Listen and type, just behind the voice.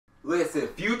Listen,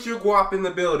 future guap in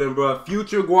the building, bro.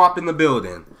 Future guap in the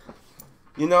building.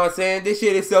 You know what I'm saying? This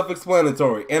shit is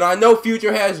self-explanatory. And I know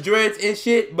Future has dreads and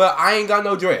shit, but I ain't got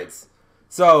no dreads.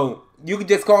 So, you can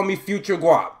just call me Future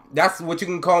Guap. That's what you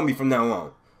can call me from now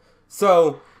on.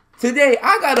 So, today,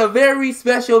 I got a very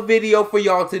special video for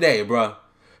y'all today, bruh.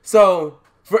 So,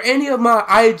 for any of my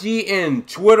IG and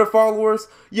Twitter followers,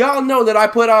 y'all know that I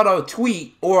put out a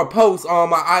tweet or a post on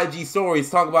my IG stories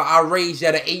talking about I raged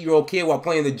at an 8-year-old kid while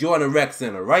playing the Jordan Rec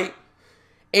Center, right?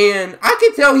 And I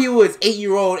could tell he was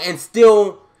 8-year-old and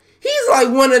still, he's like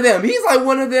one of them. He's like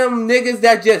one of them niggas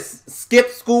that just skip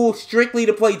school strictly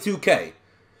to play 2K.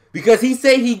 Because he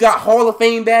said he got Hall of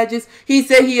Fame badges. He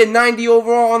said he had 90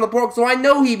 overall on the park. So I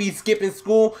know he be skipping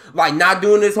school, like not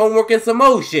doing his homework and some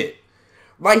more shit.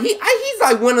 Like he's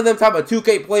like one of them type of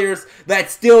 2K players that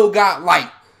still got like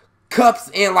cups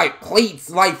and like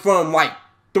plates like from like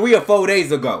 3 or 4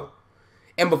 days ago.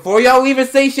 And before y'all even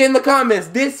say shit in the comments,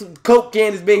 this Coke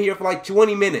can has been here for like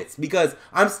 20 minutes because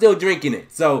I'm still drinking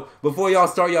it. So, before y'all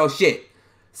start y'all shit.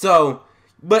 So,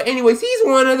 but anyways, he's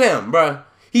one of them, bruh.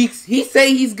 He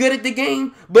say he's good at the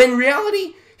game, but in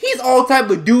reality, he's all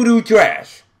type of doo-doo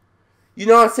trash. You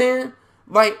know what I'm saying?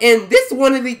 Like, and this is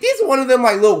one of them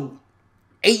like little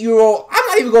 8-year-old, I'm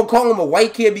not even gonna call him a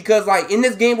white kid because like in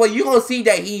this gameplay, you're gonna see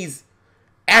that he's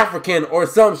African or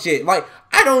some shit. Like,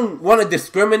 I don't want to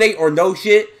discriminate or no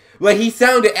shit, but he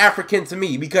sounded African to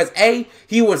me because A,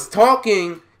 he was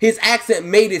talking, his accent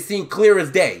made it seem clear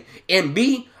as day, and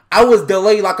B, I was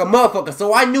delayed like a motherfucker,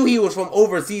 so I knew he was from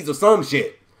overseas or some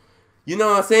shit. You know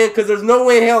what I'm saying? Because there's no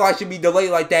way in hell I should be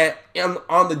delayed like that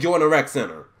on the Jordan Rec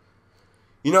Center.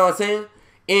 You know what I'm saying?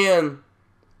 And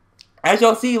as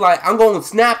y'all see, like, I'm going to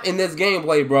snap in this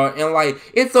gameplay, bro. And, like,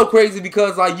 it's so crazy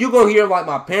because, like, you're going to hear, like,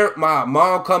 my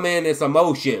mom come in and some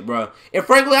more shit, bro. And,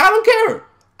 frankly, I don't care.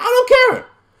 I don't care.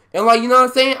 And, like, you know what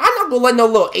I'm saying? I'm not going to let no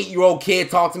little 8-year-old kid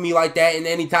talk to me like that in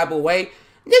any type of way.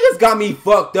 Niggas got me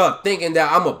fucked up thinking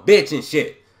that I'm a bitch and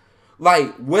shit.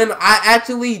 Like, when I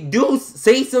actually do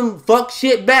say some fuck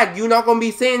shit back, you're not going to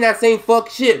be saying that same fuck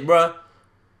shit, bro.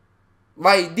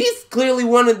 Like, these clearly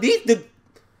one of these...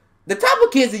 The type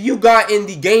of kids that you got in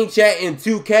the game chat in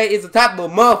 2K is the type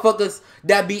of motherfuckers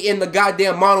that be in the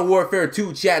goddamn Modern Warfare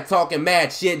 2 chat talking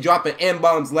mad shit, dropping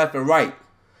M-bombs left and right.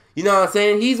 You know what I'm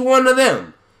saying? He's one of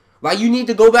them. Like, you need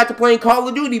to go back to playing Call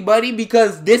of Duty, buddy,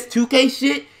 because this 2K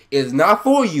shit is not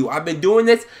for you. I've been doing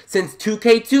this since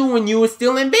 2K2 when you were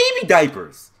still in baby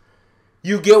diapers.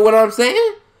 You get what I'm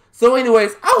saying? So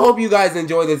anyways, I hope you guys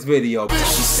enjoy this video. She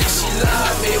said she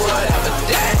love me, whatever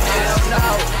that hell no.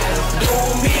 Do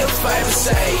me a favor,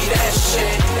 say that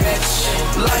shit.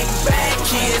 Like bad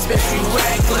kids, bitch, we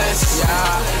reckless,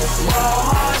 yeah. Raw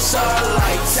hearts are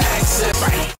like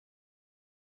taxes.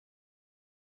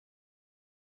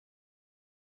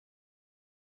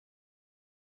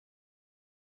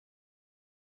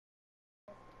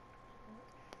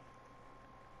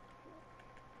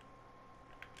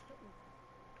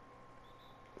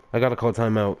 I gotta call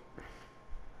timeout.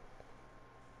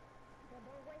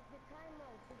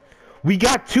 We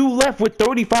got 2 left with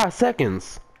 35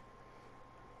 seconds.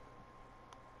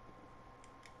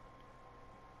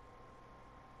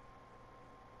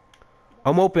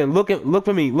 I'm open. Look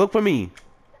for me. Look for me.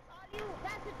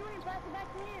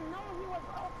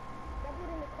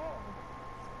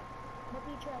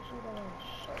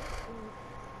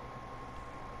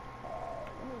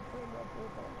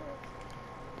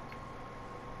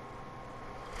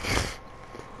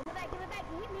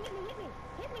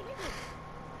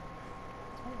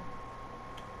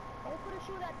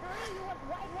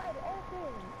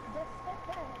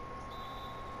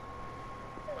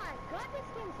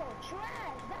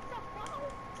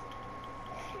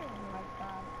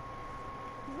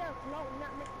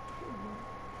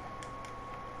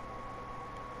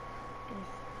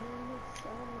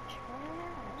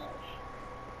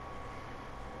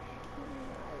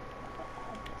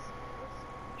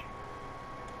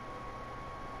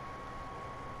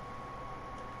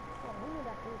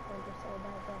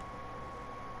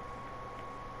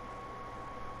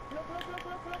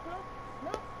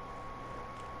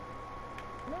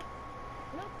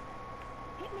 Look.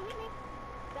 Hit me.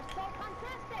 That's so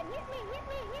fantastic. Hit me.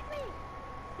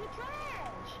 You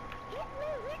trash. Hit me.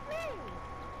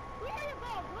 Here you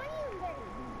go, green,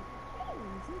 baby.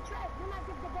 Please, you trash. Do not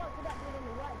give the ball to that dude in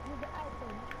the white. Use the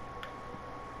iPhone.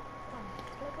 Come on,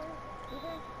 Clippers.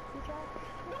 You trash.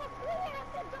 No, please, I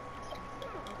said just...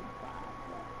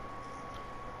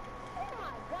 Oh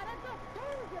my God, I just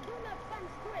told you. Do not stand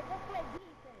straight. Let's play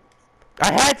defense. I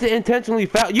had to intentionally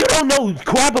foul. You don't know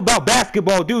crap about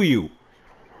basketball, do you?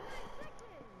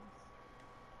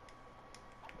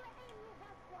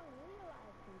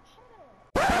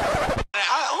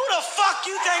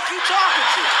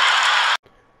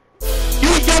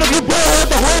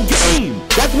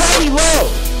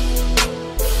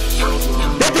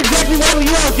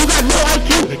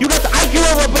 You got the IQ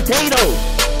of a potato.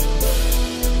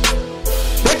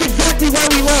 That's exactly why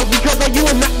we lost, because like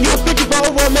you're 54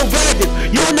 overall, no gadgets.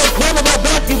 You don't know crap about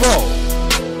basketball.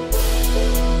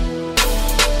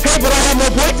 Hey, but I have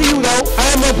more points than you though. I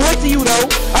have more points than you though.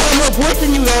 I have more points than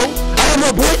you though. I have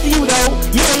more points than you though.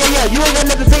 Yeah. You ain't got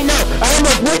nothing to say now. I have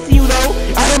more points than you though.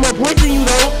 I have more points than you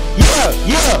though.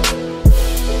 Yeah.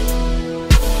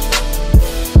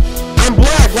 I'm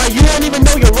black, right? You don't even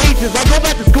know your races. Like, go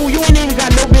back to school. You ain't even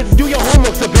got no business. Do your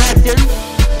homework, Sebastian.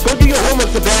 Go do your homework,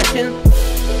 Sebastian.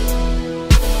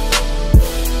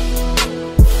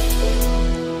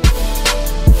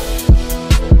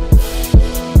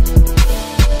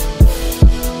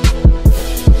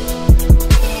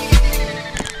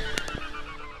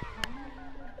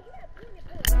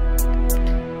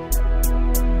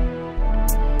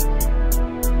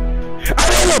 I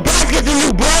ain't no baskets than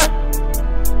you, bruh.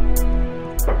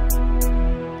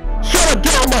 Shut up,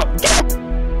 get him up, get him.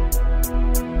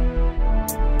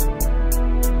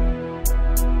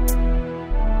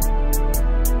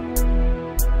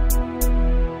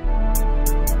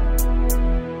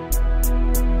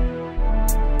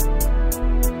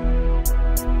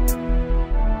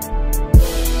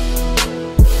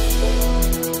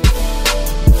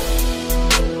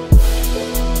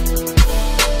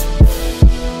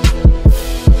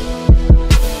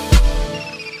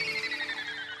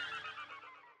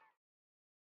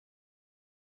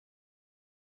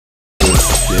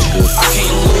 I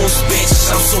can't lose, bitch,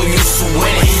 I'm so used to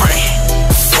winning.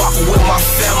 Fuck with my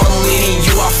family and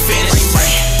you are finished.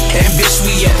 And bitch,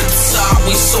 we at the top,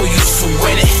 we so used to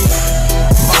winning.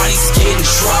 Bodies getting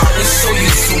dropped, we so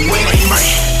used to winning.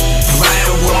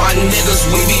 Riding with my niggas,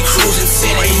 we be cruising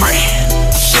tinted.